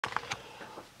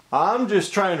I'm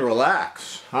just trying to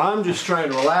relax. I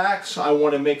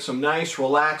want to make some nice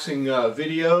relaxing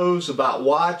videos about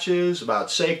watches, about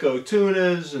Seiko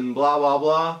tunas and blah blah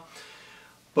blah.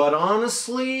 But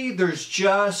honestly, there's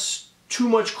just too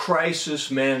much crisis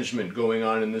management going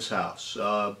on in this house.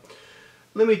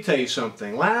 Let me tell you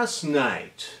something. Last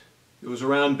night, it was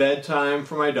around bedtime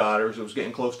for my daughters. It was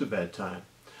getting close to bedtime.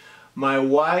 My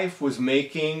wife was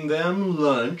making them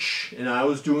lunch and I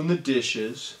was doing the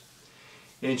dishes.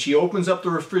 And she opens up the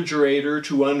refrigerator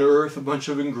to unearth a bunch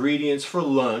of ingredients for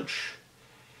lunch.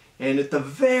 And at the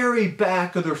very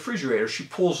back of the refrigerator, she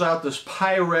pulls out this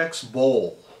Pyrex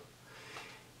bowl.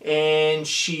 And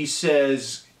she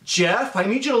says, "Jeff, I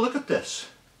need you to look at this."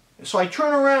 So I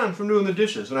turn around from doing the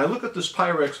dishes and I look at this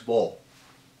Pyrex bowl.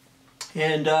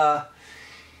 And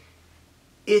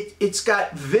it's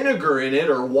got vinegar in it,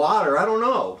 or water, I don't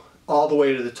know, all the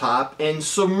way to the top, and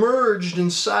submerged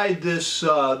inside this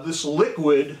this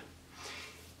liquid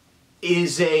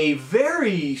is a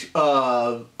very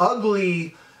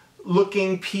ugly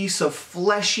looking piece of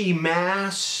fleshy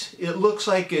mass. It looks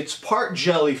like it's part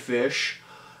jellyfish.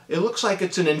 It looks like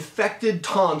it's an infected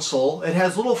tonsil. It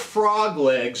has little frog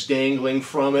legs dangling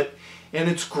from it, and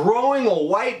it's growing a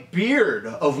white beard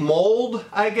of mold,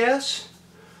 I guess.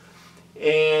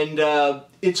 And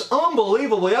it's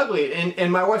unbelievably ugly.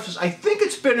 And my wife says, "I think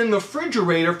it's been in the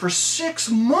refrigerator for 6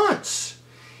 months.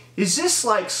 Is this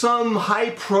like some high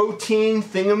protein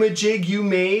thingamajig you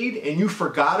made and you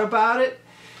forgot about it?"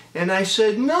 And I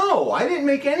said, "No, I didn't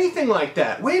make anything like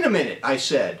that." "Wait a minute," I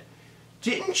said.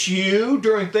 "Didn't you,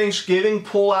 during Thanksgiving,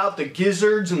 pull out the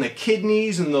gizzards and the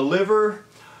kidneys and the liver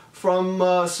from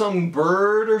some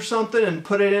bird or something and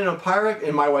put it in a Pyrex?"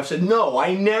 And my wife said, "No,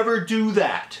 I never do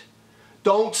that.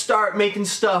 Don't start making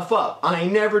stuff up. I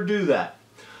never do that."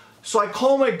 So I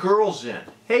call my girls in.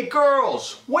 "Hey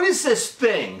girls, what is this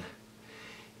thing?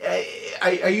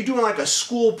 Are you doing like a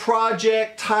school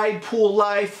project, tide pool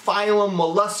life, phylum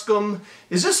molluscum?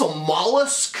 Is this a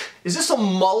mollusk? Is this a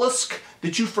mollusk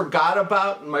that you forgot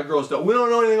about?" And my girls don't. "We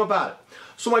don't know anything about it."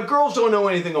 So my girls don't know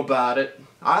anything about it.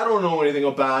 I don't know anything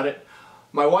about it.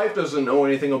 My wife doesn't know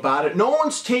anything about it. No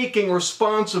one's taking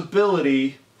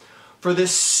responsibility for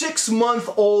this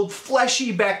 6-month-old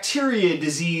fleshy bacteria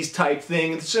disease type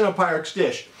thing that's in a Pyrex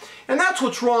dish. And that's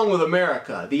what's wrong with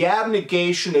America, the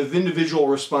abnegation of individual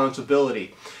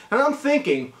responsibility. And I'm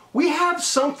thinking, we have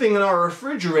something in our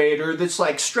refrigerator that's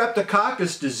like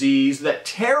streptococcus disease that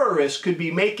terrorists could be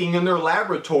making in their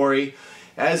laboratory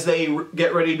as they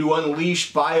get ready to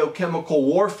unleash biochemical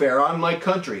warfare on my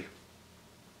country.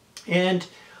 And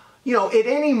you know, at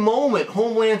any moment,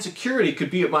 Homeland Security could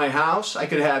be at my house. I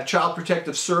could have Child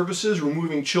Protective Services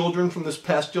removing children from this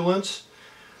pestilence.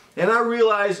 And I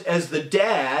realize as the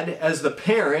dad, as the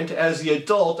parent, as the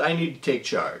adult, I need to take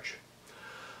charge.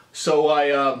 So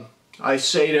I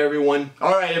say to everyone,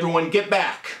 "All right, everyone, get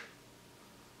back.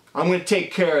 I'm going to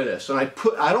take care of this." And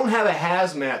I don't have a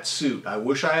hazmat suit. I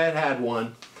wish I had had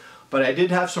one. But I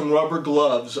did have some rubber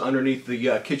gloves underneath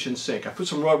the kitchen sink. I put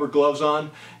some rubber gloves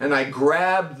on and I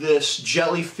grabbed this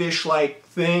jellyfish-like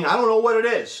thing. I don't know what it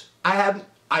is.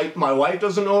 My wife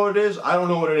doesn't know what it is. I don't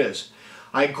know what it is.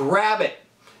 I grab it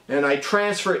and I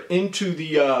transfer it into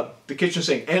the kitchen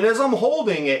sink. And as I'm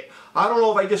holding it, I don't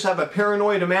know if I just have a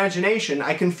paranoid imagination,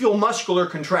 I can feel muscular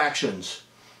contractions.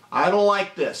 I don't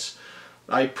like this.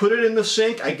 I put it in the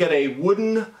sink, I get a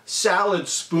wooden salad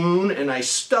spoon and I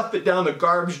stuff it down the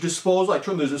garbage disposal. I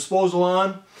turn the disposal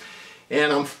on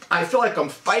and I feel like I'm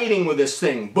fighting with this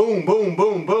thing. Boom, boom,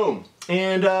 boom, boom.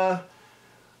 And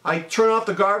I turn off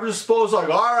the garbage disposal. I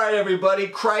go, "All right, everybody,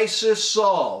 crisis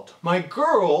solved." My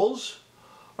girls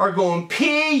are going,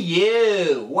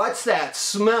 "P.U. What's that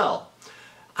smell?"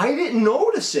 I didn't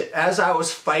notice it as I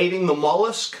was fighting the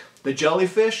mollusk, the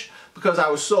jellyfish, because I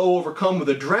was so overcome with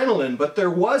adrenaline, but there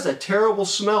was a terrible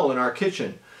smell in our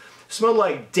kitchen. It smelled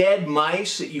like dead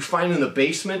mice that you find in the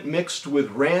basement mixed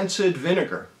with rancid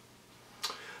vinegar.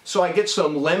 So I get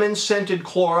some lemon-scented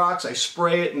Clorox, I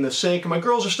spray it in the sink, and my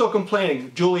girls are still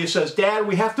complaining. Julia says, "Dad,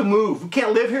 we have to move. We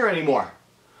can't live here anymore.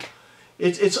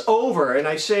 It's over." And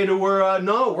I say to her,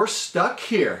 "No, we're stuck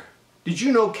here. Did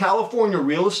you know California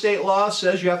real estate law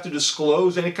says you have to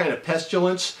disclose any kind of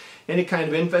pestilence, any kind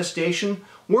of infestation?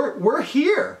 We're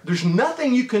here. There's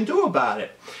nothing you can do about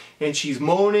it." And she's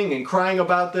moaning and crying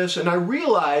about this, and I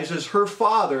realize as her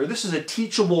father, this is a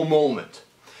teachable moment.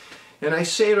 And I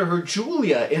say to her,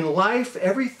 "Julia, in life,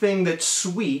 everything that's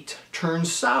sweet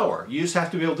turns sour. You just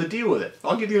have to be able to deal with it."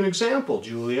 I'll give you an example,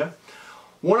 Julia.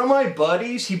 One of my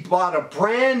buddies, he bought a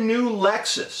brand new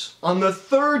Lexus. On the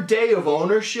 3rd day of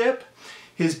ownership,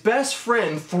 his best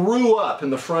friend threw up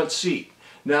in the front seat.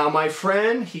 Now my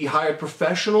friend, he hired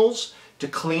professionals to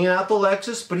clean out the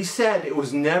Lexus, but he said it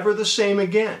was never the same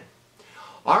again.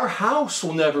 Our house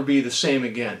will never be the same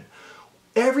again.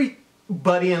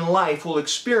 Everybody in life will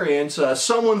experience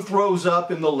someone throws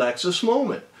up in the Lexus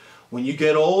moment. When you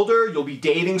get older, you'll be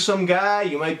dating some guy,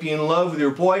 you might be in love with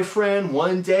your boyfriend.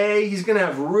 One day, he's going to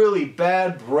have really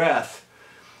bad breath.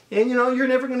 And you know, you're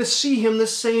never going to see him the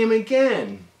same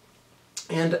again.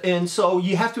 And so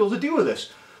you have to be able to deal with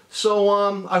this. So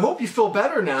I hope you feel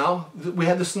better now. We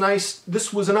had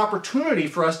this was an opportunity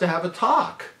for us to have a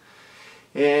talk.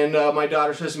 And my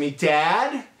daughter says to me,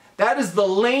 "Dad, that is the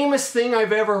lamest thing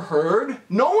I've ever heard.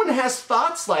 No one has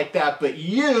thoughts like that but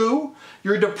you.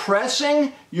 You're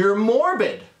depressing, you're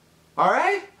morbid." All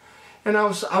right? And I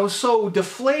was so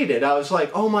deflated. I was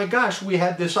like, oh my gosh, we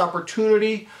had this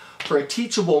opportunity for a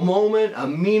teachable moment, a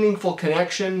meaningful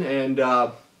connection. And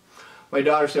my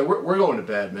daughter said, we're going to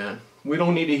bed, man. We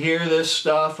don't need to hear this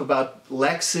stuff about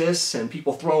Lexus and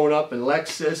people throwing up in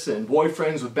Lexus and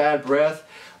boyfriends with bad breath.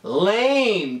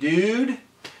 Lame, dude.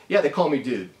 Yeah, they call me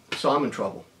dude, so I'm in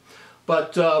trouble.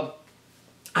 But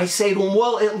I say to them,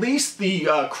 well, at least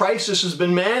the crisis has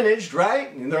been managed,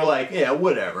 right? And they're like, yeah,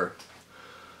 whatever.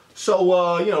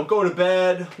 So, you know, go to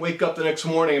bed, wake up the next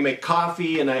morning and make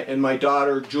coffee, and my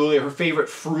daughter, Julia, her favorite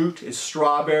fruit is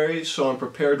strawberries, so I'm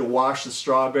prepared to wash the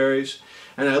strawberries.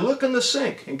 And I look in the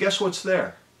sink, and guess what's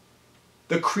there?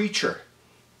 The creature.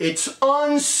 It's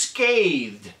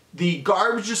unscathed. The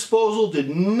garbage disposal did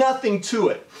nothing to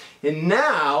it. And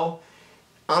now,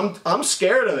 I'm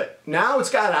scared of it. Now it's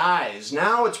got eyes.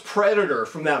 Now it's Predator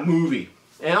from that movie.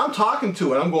 And I'm talking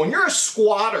to it. I'm going, you're a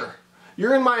squatter.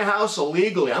 You're in my house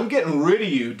illegally. I'm getting rid of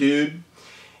you, dude.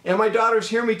 And my daughters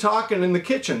hear me talking in the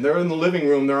kitchen. They're in the living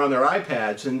room. They're on their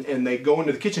iPads. And they go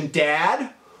into the kitchen.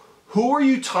 Dad, who are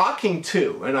you talking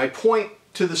to? And I point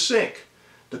to the sink.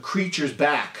 The creature's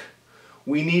back.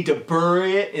 We need to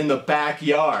bury it in the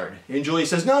backyard. And Julie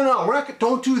says, no,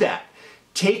 don't do that.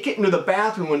 Take it into the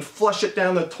bathroom and flush it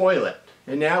down the toilet.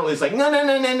 And Natalie's like,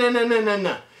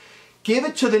 no. Give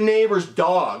it to the neighbor's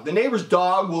dog. The neighbor's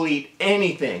dog will eat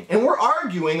anything. And we're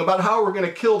arguing about how we're going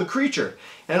to kill the creature.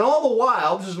 And all the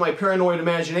while, this is my paranoid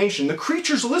imagination, the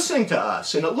creature's listening to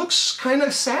us. And it looks kind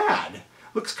of sad.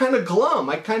 Looks kind of glum.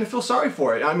 I kind of feel sorry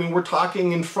for it. I mean, we're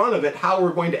talking in front of it how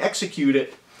we're going to execute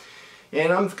it.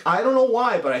 And I don't know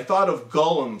why, but I thought of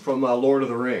Gollum from Lord of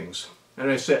the Rings.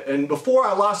 And I said, and before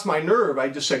I lost my nerve, I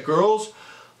just said, girls,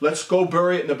 let's go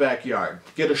bury it in the backyard.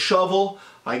 Get a shovel.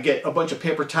 I get a bunch of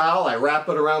paper towel, I wrap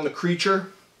it around the creature.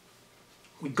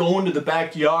 We go into the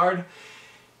backyard.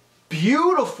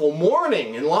 Beautiful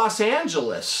morning in Los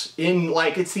Angeles.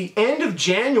 It's the end of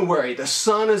January. The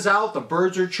sun is out, the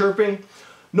birds are chirping.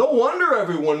 No wonder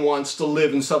everyone wants to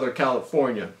live in Southern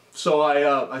California. So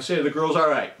I say to the girls, all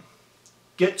right,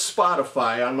 get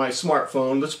Spotify on my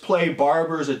smartphone. Let's play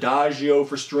Barber's Adagio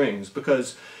for strings,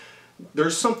 because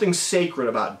there's something sacred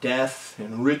about death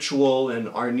and ritual and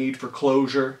our need for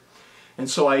closure. And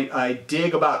so I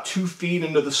dig about 2 feet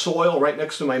into the soil right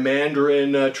next to my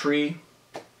mandarin tree.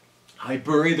 I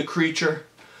bury the creature,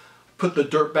 put the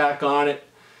dirt back on it,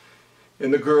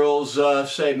 and the girls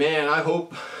say, man, I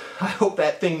hope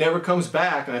that thing never comes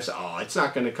back. And I say, oh, it's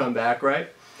not going to come back, right?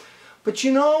 But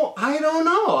you know, I don't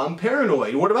know. I'm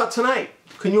paranoid. What about tonight?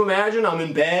 Can you imagine? I'm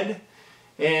in bed,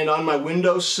 and on my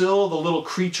windowsill, the little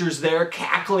creature's there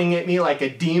cackling at me like a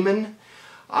demon.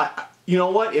 You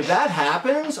know what? If that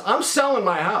happens, I'm selling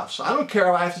my house. I don't care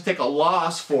if I have to take a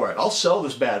loss for it. I'll sell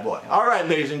this bad boy. All right,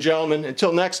 ladies and gentlemen,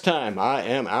 until next time, I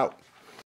am out.